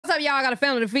What's up, y'all? I got a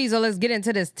family to feed, so let's get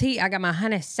into this tea. I got my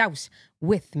honey sauce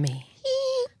with me.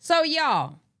 So,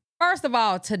 y'all, first of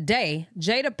all, today,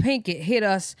 Jada Pinkett hit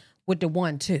us with the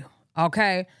 1-2,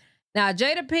 okay? Now,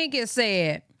 Jada Pinkett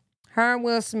said her and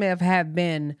Will Smith have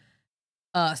been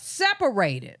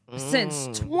separated since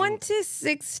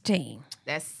 2016.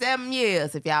 That's 7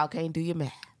 years if y'all can't do your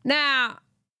math. Now,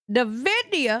 the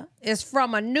video is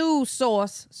from a news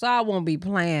source, so I won't be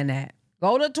playing that.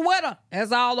 Go to Twitter.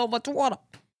 It's all over Twitter.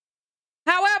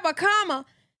 However,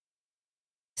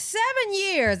 7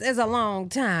 years is a long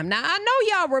time. Now, I know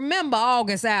y'all remember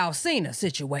August Alsina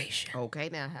situation. Okay,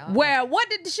 now how? Where,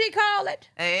 what did she call it?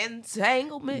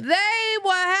 Entanglement. They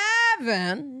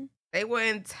were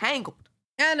entangled.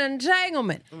 an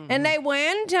entanglement. And they were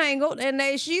entangled,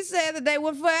 and she said that they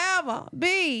would forever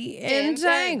be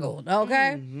entangled.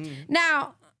 Okay?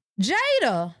 Now,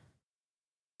 Jada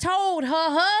told her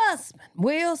husband,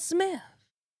 Will Smith,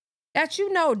 that,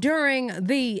 you know, during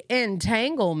the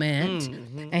entanglement,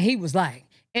 and he was like,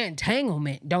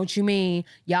 entanglement, don't you mean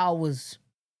y'all was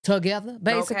together,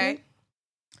 basically? Okay.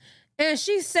 And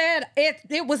she said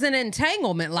it was an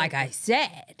entanglement, like I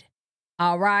said.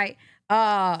 All right.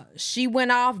 She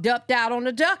went off, ducked out on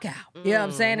the duck out. You know what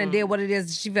I'm saying? And did what it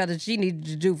is she felt that she needed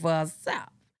to do for herself.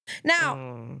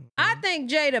 Now, I think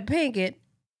Jada Pinkett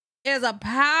is a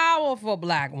powerful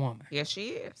black woman. Yes, she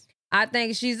is. I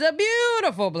think she's a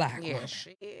beautiful black woman. Yes,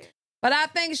 she is. But I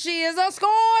think she is a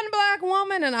scorned black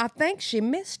woman, and I think she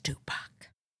missed Tupac.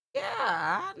 Yeah,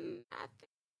 I think.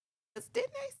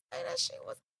 Didn't they say that she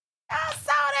was? I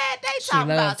saw that. They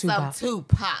talking about some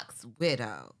Tupac's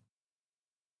widow.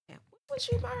 Yeah, when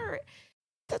she married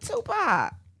to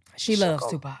Tupac? She loves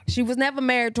Tupac. She was never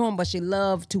married to him, but she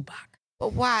loved Tupac.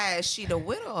 But why is she the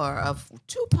widower of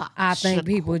Tupac? I think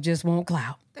people just want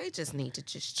clout. They just need to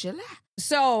just chill out.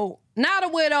 So, not a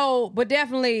widow, but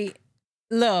definitely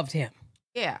loved him.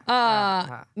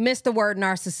 Yeah. Missed the word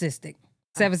narcissistic.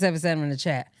 777 in the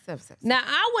chat. 777. Now,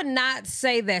 I would not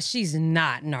say that she's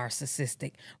not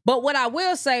narcissistic. But what I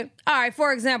will say, all right,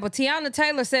 for example, Tiana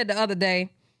Taylor said the other day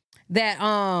that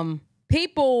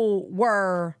people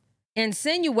were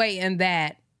insinuating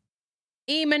that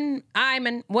Iman,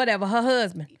 whatever, her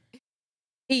husband,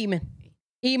 Iman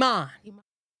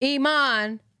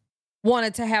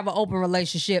wanted to have an open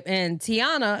relationship. And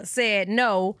Tiana said,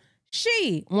 no,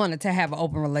 she wanted to have an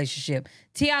open relationship.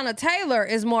 Tiana Taylor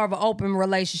is more of an open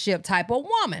relationship type of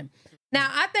woman.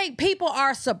 Now, I think people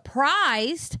are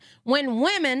surprised when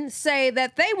women say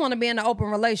that they want to be in an open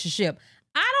relationship.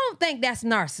 I don't think that's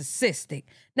narcissistic.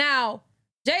 Now,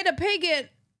 Jada Pinkett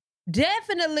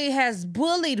definitely has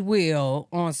bullied Will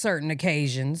on certain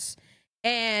occasions,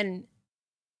 and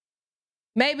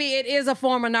maybe it is a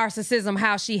form of narcissism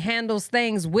how she handles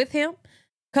things with him,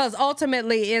 because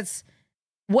ultimately it's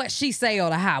what she say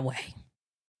on the highway,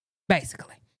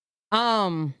 basically.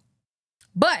 But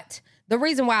the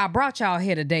reason why I brought y'all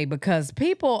here today, because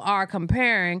people are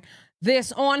comparing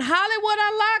this on Hollywood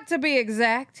Unlocked, to be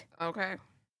exact. Okay.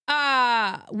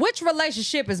 Which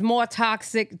relationship is more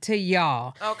toxic to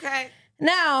y'all? Okay.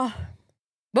 Now,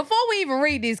 before we even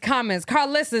read these comments,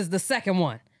 Carlissa's the second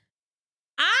one.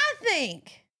 I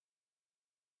think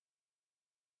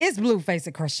it's Blueface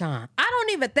and Chrisean. I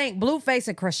don't even think Blueface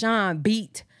and Chrisean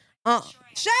beat.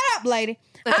 Shut up, lady.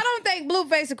 I don't think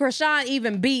Blueface and Chrisean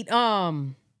even beat.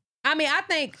 I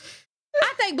think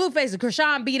Blueface and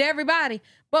Chrisean beat everybody.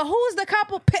 But who's the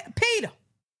couple? Peter.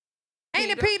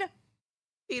 Ain't it Peter?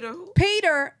 Peter who?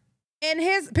 Peter and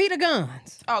Peter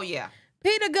Guns. Oh, yeah.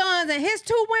 Peter Guns and his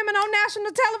two women on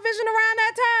national television around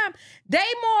that time, they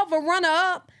more of a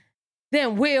runner-up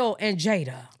than Will and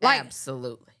Jada.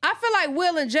 Absolutely. I feel like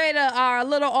Will and Jada are a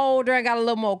little older and got a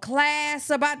little more class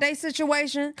about their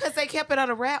situation. Because they kept it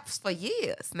under wraps for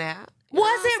years now.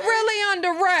 Was it really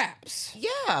under wraps?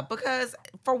 Yeah, because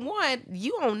for one,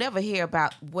 you don't never hear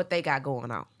about what they got going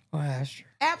on. Well, that's true.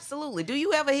 Absolutely. Do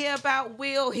you ever hear about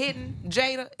Will hitting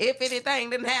Jada if anything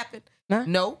didn't happen?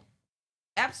 No.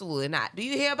 Absolutely not. Do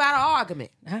you hear about an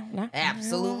argument? No.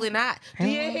 Absolutely not. Do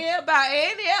you hear about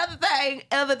any other thing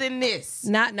other than this?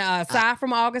 Not aside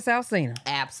from August Alsina.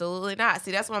 Absolutely not.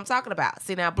 See, that's what I'm talking about.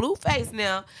 See, now Blueface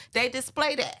now, they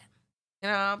display that. You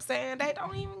know what I'm saying? They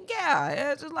don't even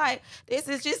care. It's just like, this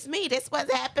is just me. This what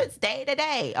happens day to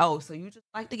day. Oh, so you just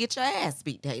like to get your ass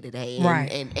beat day to day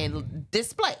and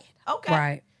display it. Okay.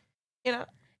 Right. You know?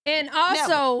 And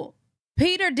also,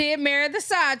 Peter did marry the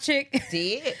side chick.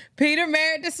 Did. Peter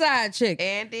married the side chick.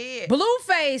 And did.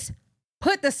 Blueface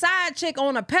put the side chick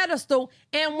on a pedestal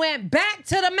and went back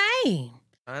to the main.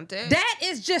 That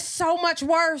is just so much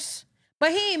worse. But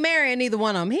he ain't marrying either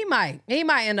one of them. He might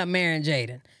end up marrying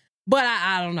Jaden. But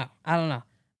I don't know.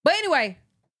 But anyway,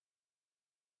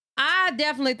 I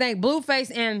definitely think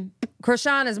Blueface and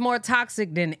Chrisean is more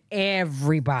toxic than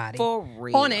everybody. For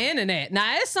real. On the internet.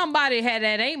 Now, it's somebody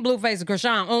that ain't Blueface and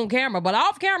Chrisean on camera, but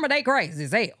off camera, they crazy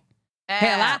as hell.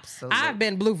 Absolutely. Hell, I've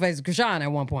been Blueface and Chrisean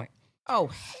at one point.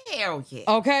 Oh, hell yeah.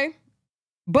 Okay?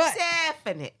 But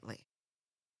definitely.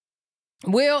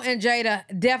 Will and Jada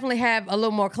definitely have a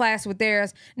little more class with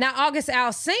theirs. Now, August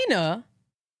Alsina,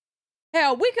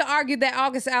 hell, we could argue that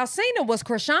August Alsina was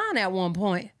Chrisean at one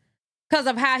point because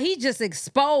of how he just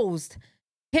exposed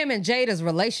him and Jada's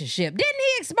relationship. Didn't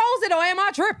he expose it, or am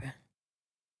I tripping?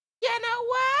 You know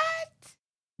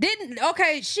what?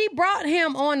 Okay, she brought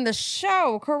him on the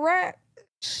show, correct?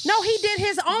 No, he did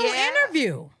his own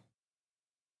interview.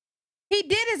 He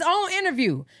did his own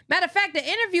interview. Matter of fact, the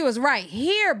interview is right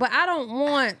here, but I don't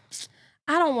want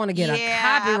to get a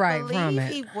copyright from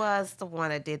it. He was the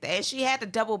one that did that. And she had to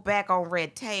double back on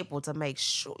Red Table to make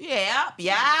sure. Yep.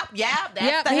 That's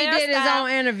the he did his own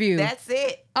interview. That's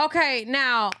it. Okay,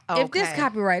 now, if this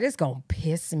copyright, it's going to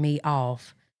piss me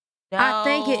off. No, I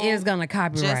think it is going to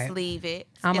copyright. Just leave it.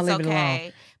 I'm going to leave it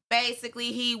alone.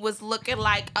 Basically, he was looking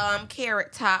like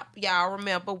Carrot Top. Y'all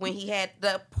remember when he had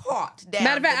the part down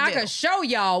Matter of fact, I could show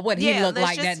y'all what he looked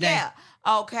like that day.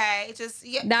 Okay.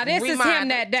 Now, this is him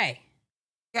that day.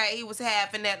 Okay, he was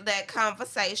having that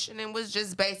conversation and was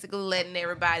just basically letting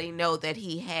everybody know that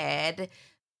he had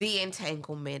the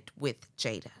entanglement with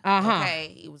Jada.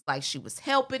 Okay, he was like, she was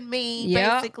helping me,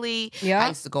 basically. I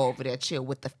used to go over there, chill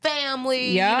with the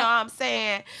family. You know what I'm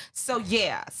saying? So,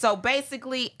 so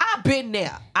basically, I've been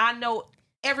there. I know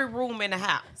every room in the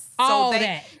house. All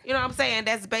that. You know what I'm saying?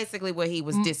 That's basically what he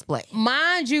was displaying.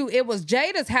 Mind you, it was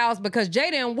Jada's house because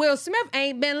Jada and Will Smith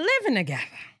ain't been living together.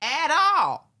 At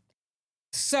all.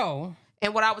 So,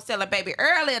 and what I was telling baby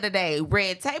earlier today,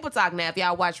 Red Table Talk. Now, if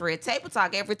y'all watch Red Table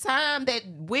Talk, every time that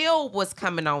Will was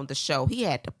coming on the show, he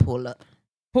had to pulled up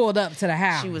to the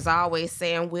house. She was always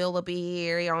saying, Will will be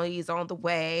here, he's on the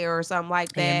way, or something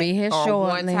like that. He'll be here or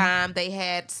shortly. One time they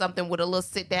had something with a little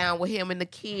sit down with him and the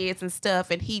kids and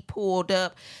stuff, and he pulled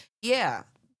up. Yeah,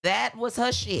 that was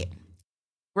her shit.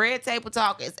 Red Table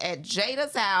Talk is at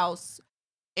Jada's house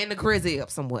in the Chrisean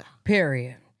somewhere.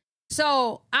 Period.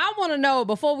 So I want to know,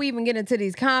 before we even get into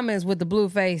these comments with the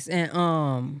Blueface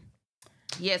and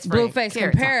Blueface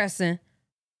comparison,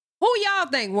 who y'all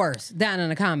think worse down in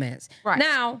the comments? Right.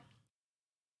 Now,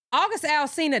 August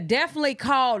Alsina definitely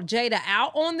called Jada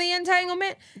out on the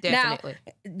entanglement. Definitely.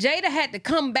 Now, Jada had to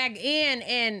come back in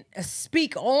and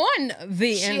speak on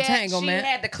the entanglement. She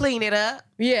had to clean it up.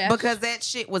 Yeah. Because that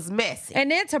shit was messy.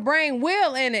 And then to bring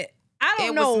Will in it, I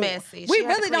don't know. It was messy. We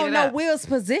really don't know Will's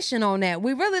position on that.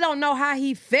 We really don't know how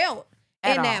he felt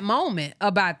in that moment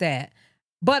about that.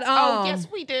 But yes,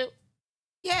 we do.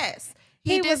 Yes.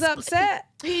 He was upset.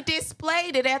 He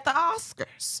displayed it at the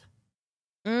Oscars.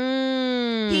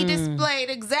 He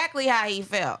displayed exactly how he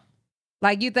felt.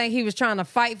 Like, you think he was trying to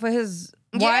fight for his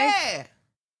wife? Yeah.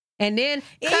 And then,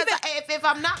 if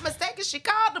I'm not mistaken, she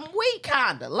called him weak,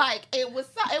 kinda. Like, it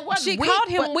wasn't. She called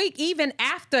him weak even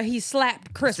after he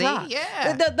slapped Chris Rock.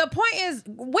 Yeah. The point is,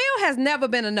 Will has never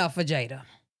been enough for Jada.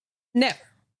 Never.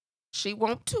 She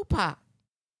want Tupac.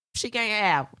 She can't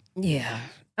have him. Yeah.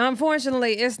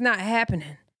 Unfortunately, it's not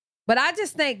happening. But I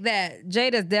just think that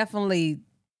Jada's definitely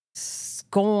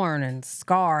scorned and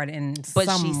scarred in some way.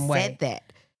 But she said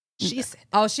that. She said.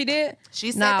 Oh, she did?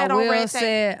 She said that on Will Red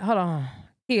said, hold on.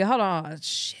 Here, hold on.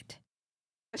 Shit.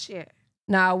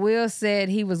 Now, Will said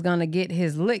he was going to get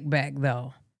his lick back,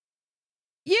 though.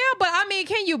 Yeah, but I mean,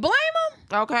 can you blame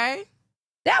him? Okay.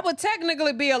 That would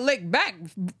technically be a lick back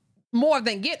more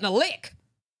than getting a lick.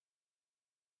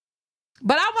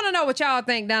 But I want to know what y'all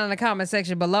think down in the comment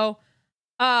section below.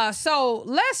 So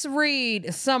let's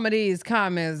read some of these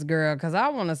comments, girl, because I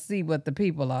want to see what the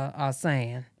people are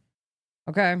saying.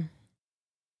 Okay.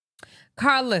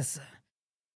 Carlissa.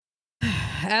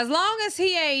 As long as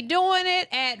he ain't doing it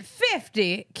at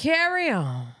 50, carry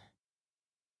on.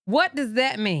 What does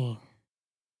that mean?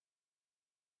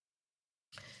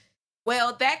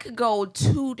 Well, that could go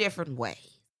two different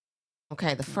ways.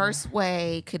 Okay, the first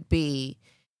way could be,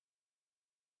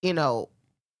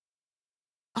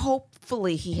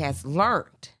 hopefully he has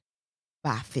learned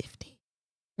by 50.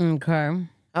 Okay.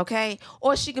 Okay?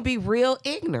 Or she could be real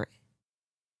ignorant.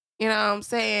 You know what I'm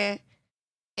saying?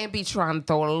 And be trying to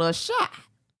throw a little shot.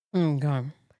 Okay.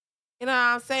 You know what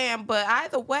I'm saying? But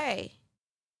either way,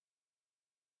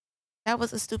 that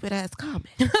was a stupid ass comment.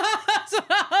 Okay.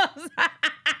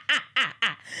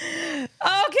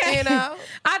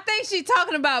 I think she's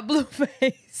talking about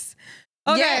Blueface.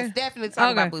 Okay. Yes, definitely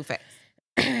talking about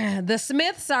Blueface. The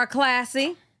Smiths are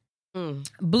classy.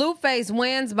 Blueface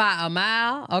wins by a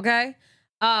mile, okay?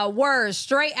 Words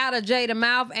straight out of Jada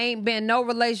mouth, ain't been no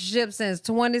relationship since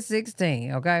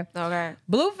 2016, okay? Okay.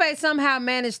 Blueface somehow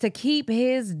managed to keep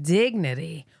his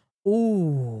dignity.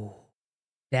 Ooh,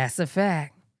 that's a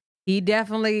fact. He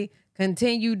definitely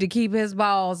continued to keep his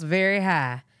balls very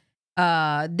high.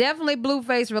 Definitely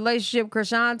Blueface relationship.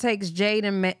 Chrisean takes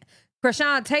Jaden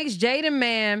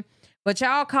man, but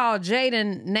y'all call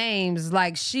Jaden names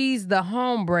like she's the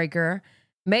homebreaker.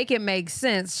 Make it make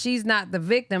sense. She's not the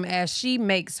victim as she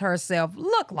makes herself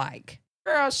look like.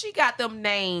 Girl, she got them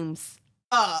names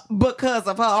because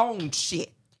of her own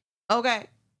shit. Okay?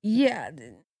 Yeah.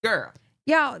 Girl.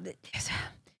 Y'all,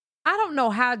 I don't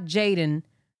know how Jaden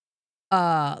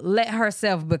let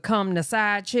herself become the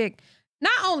side chick.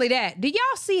 Not only that, do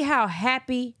y'all see how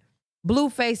happy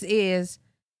Blueface is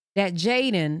that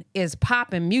Jaden is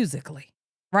popping musically,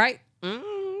 right?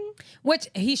 Which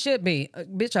he should be.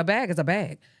 Bitch, a bag is a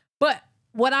bag. But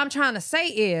what I'm trying to say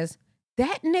is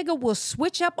that nigga will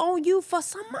switch up on you for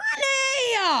some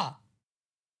money.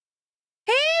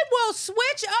 He will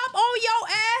switch up on your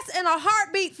ass in a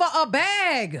heartbeat for a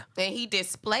bag. And he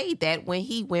displayed that when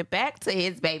he went back to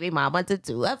his baby mama to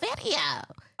do a video.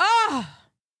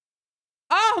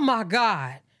 Oh my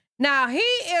God. Now he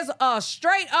is a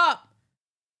straight up,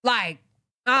 like,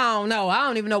 I don't know. I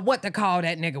don't even know what to call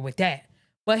that nigga with that.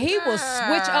 But he will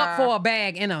switch up for a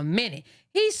bag in a minute.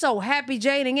 He's so happy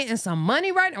Jaden getting some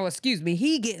money right now. Oh, excuse me,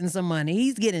 he getting some money.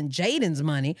 He's getting Jaden's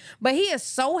money. But he is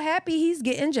so happy he's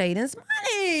getting Jaden's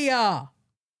money.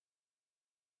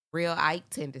 Real Ike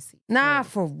tendency. Nah,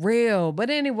 for real.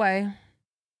 But anyway,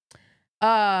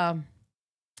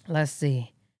 let's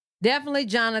see. Definitely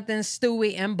Jonathan,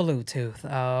 Stewie, and Bluetooth.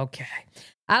 Okay.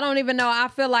 I don't even know. I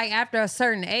feel like after a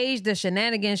certain age, the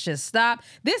shenanigans should stop.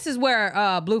 This is where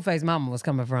Blueface mama was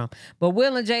coming from. But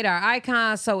Will and Jada are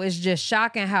icons, so it's just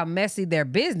shocking how messy their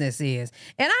business is.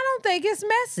 And I don't think it's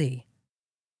messy.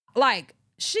 Like,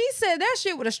 she said that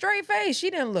shit with a straight face. She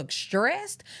didn't look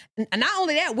stressed. And not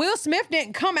only that, Will Smith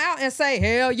didn't come out and say,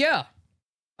 hell yeah.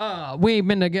 We ain't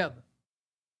been together.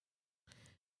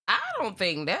 I don't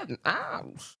think nothing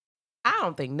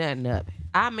of it.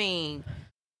 I mean,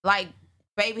 like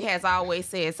Baby has always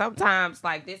said, sometimes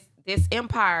like this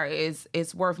empire is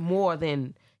worth more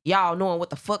than y'all knowing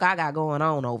what the fuck I got going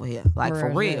on over here. Like for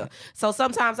real. Yeah. So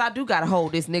sometimes I do gotta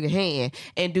hold this nigga hand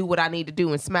and do what I need to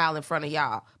do and smile in front of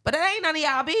y'all. But that ain't none of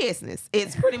y'all business.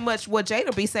 It's pretty much what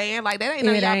Jada be saying. Like that ain't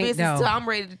none of y'all business till I'm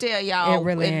ready to tell y'all.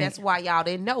 Really and ain't. That's why y'all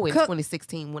didn't know in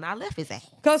 2016 when I left his ass.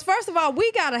 Because first of all, we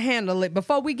gotta handle it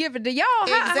before we give it to y'all.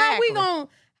 How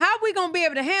we gonna be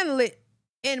able to handle it?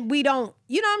 And we don't,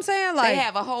 you know what I'm saying? Like, they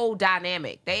have a whole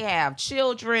dynamic. They have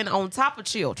children on top of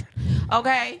children,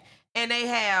 okay? And they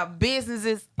have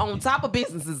businesses on top of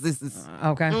businesses.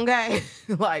 Okay?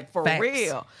 Like, for Facts.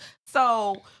 real.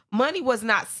 So, money was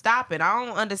not stopping. I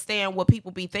don't understand what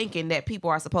people be thinking that people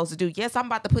are supposed to do. Yes, I'm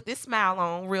about to put this smile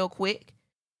on real quick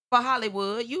for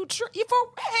Hollywood. You for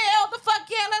hell the fuck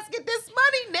yeah, let's get this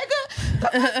money,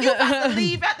 nigga. You about to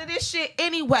leave after this shit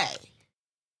anyway.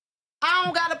 I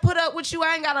don't gotta put up with you.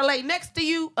 I ain't gotta lay next to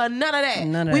you or none of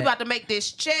that. We about to make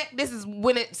this check. This is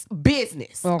when it's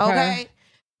business. Okay?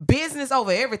 Business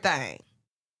over everything.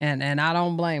 And I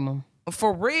don't blame them.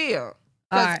 For real.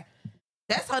 All right.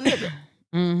 That's her nigga.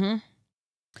 Mm-hmm.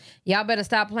 Y'all better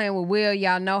stop playing with Will.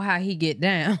 Y'all know how he get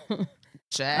down.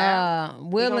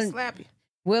 Child. Will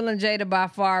and Jada by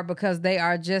far because they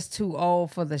are just too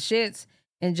old for the shits.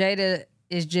 And Jada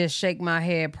is just shake my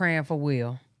head praying for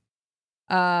Will.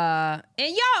 And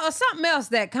y'all, something else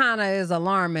that kind of is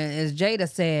alarming is Jada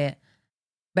said,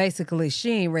 basically,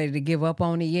 she ain't ready to give up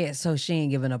on it yet, so she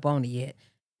ain't giving up on it yet.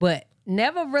 But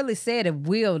never really said if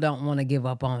Will don't want to give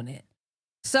up on it.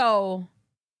 So.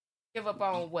 Give up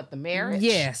on what, the marriage?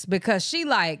 Yes, because she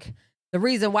like, the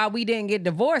reason why we didn't get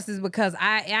divorced is because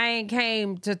I ain't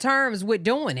came to terms with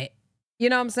doing it. You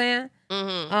know what I'm saying?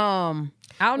 Mm-hmm.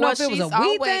 I don't know if it was a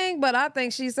we thing, but I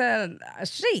think she said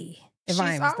she. She's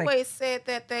always said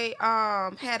that they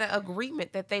had an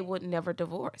agreement that they would never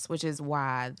divorce, which is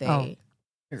why they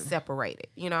separated.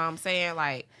 You know what I'm saying?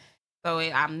 Like, so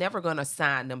I'm never going to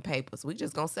sign them papers. We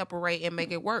just going to separate and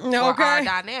make it work for our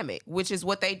dynamic, which is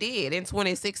what they did in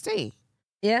 2016.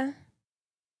 Yeah.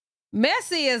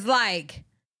 Messy is like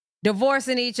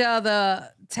divorcing each other,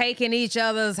 taking each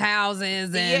other's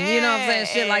houses, and you know what I'm saying,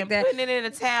 shit like that. Putting it in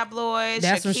a tabloid.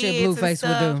 That's some shit Blueface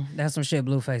would do. That's some shit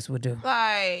Blueface would do.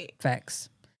 Like facts.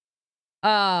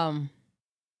 Okay.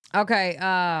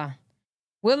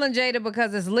 Will and Jada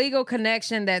because it's legal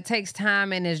connection that takes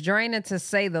time and is draining to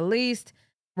say the least.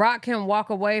 Rock can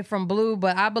walk away from Blue,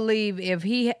 but I believe if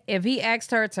he asked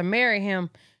her to marry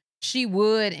him, she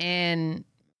would. And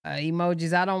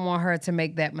emojis, I don't want her to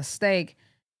make that mistake.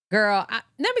 Girl,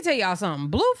 let me tell y'all something.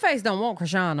 Blueface don't want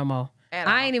Chrisean no more.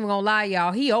 I ain't even gonna lie,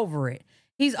 y'all. He over it.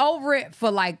 He's over it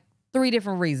for like 3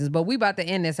 different reasons, but we about to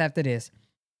end this after this.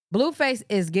 Blueface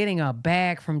is getting a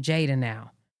bag from Jada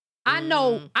now. I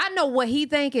know what he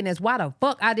thinking is, why the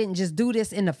fuck I didn't just do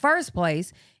this in the first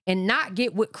place and not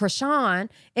get with Chrisean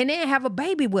and then have a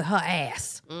baby with her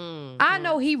ass. I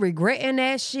know he regretting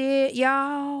that shit,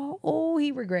 y'all. Oh,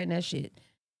 he regretting that shit.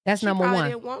 That's number one.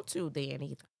 She didn't want to then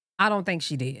either. I don't think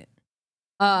she did.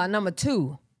 Number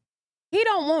 2, he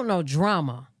don't want no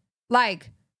drama.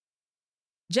 Like,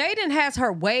 Jaden has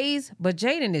her ways, but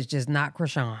Jaden is just not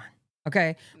Chrisean.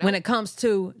 Okay? Nope. When it comes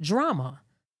to drama.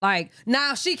 Like,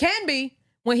 now she can be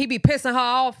when he be pissing her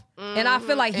off. And I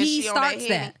feel like he starts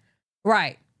that.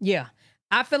 Right. Yeah.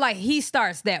 I feel like he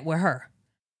starts that with her.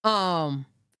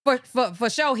 For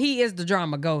sure, he is the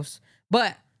drama ghost.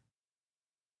 But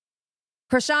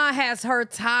Chrisean has her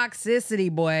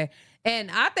toxicity, boy. And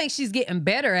I think she's getting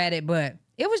better at it, but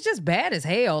it was just bad as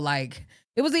hell. Like,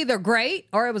 it was either great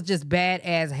or it was just bad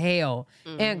as hell.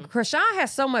 And Chrisean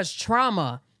has so much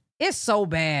trauma. It's so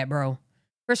bad, bro.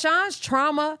 Chrisean's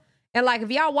trauma, and like if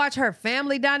y'all watch her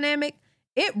family dynamic,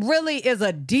 it really is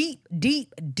a deep,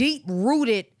 deep, deep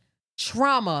rooted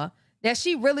trauma that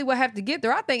she really would have to get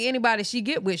through. I think anybody she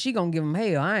get with, she gonna give them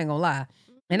hell. I ain't gonna lie.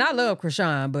 And I love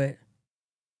Chrisean, but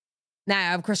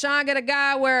now if Chrisean get a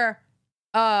guy where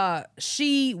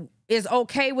she is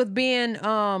okay with being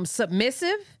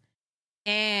submissive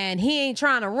and he ain't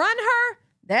trying to run her,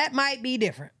 that might be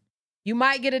different. You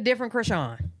might get a different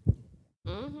Chrisean.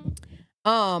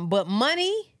 But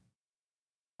money,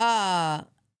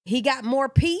 he got more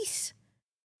peace,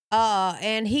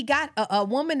 and he got a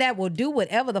woman that will do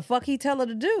whatever the fuck he tell her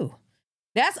to do.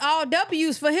 That's all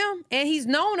W's for him, and he's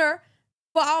known her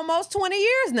for almost 20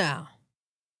 years now.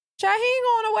 Child, he ain't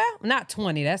going nowhere. Not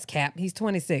 20, that's cap. He's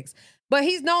 26. But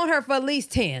he's known her for at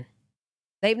least 10.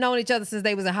 They've known each other since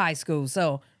they was in high school,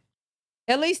 so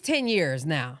at least 10 years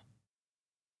now.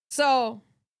 So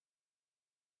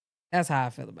that's how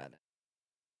I feel about it.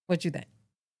 What you think?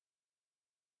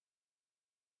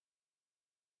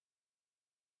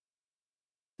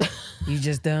 You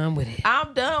just done with it?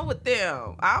 I'm done with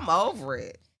them. I'm over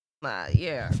it.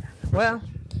 Yeah. Well,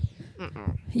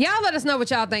 y'all let us know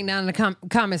what y'all think down in the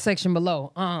comment section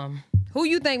below. Who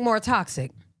you think more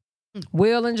toxic?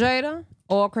 Will and Jada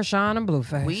or Chrisean and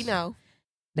Blueface? We know.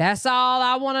 That's all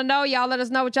I want to know. Y'all let us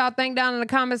know what y'all think down in the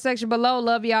comment section below.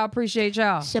 Love y'all. Appreciate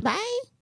y'all. Shabay.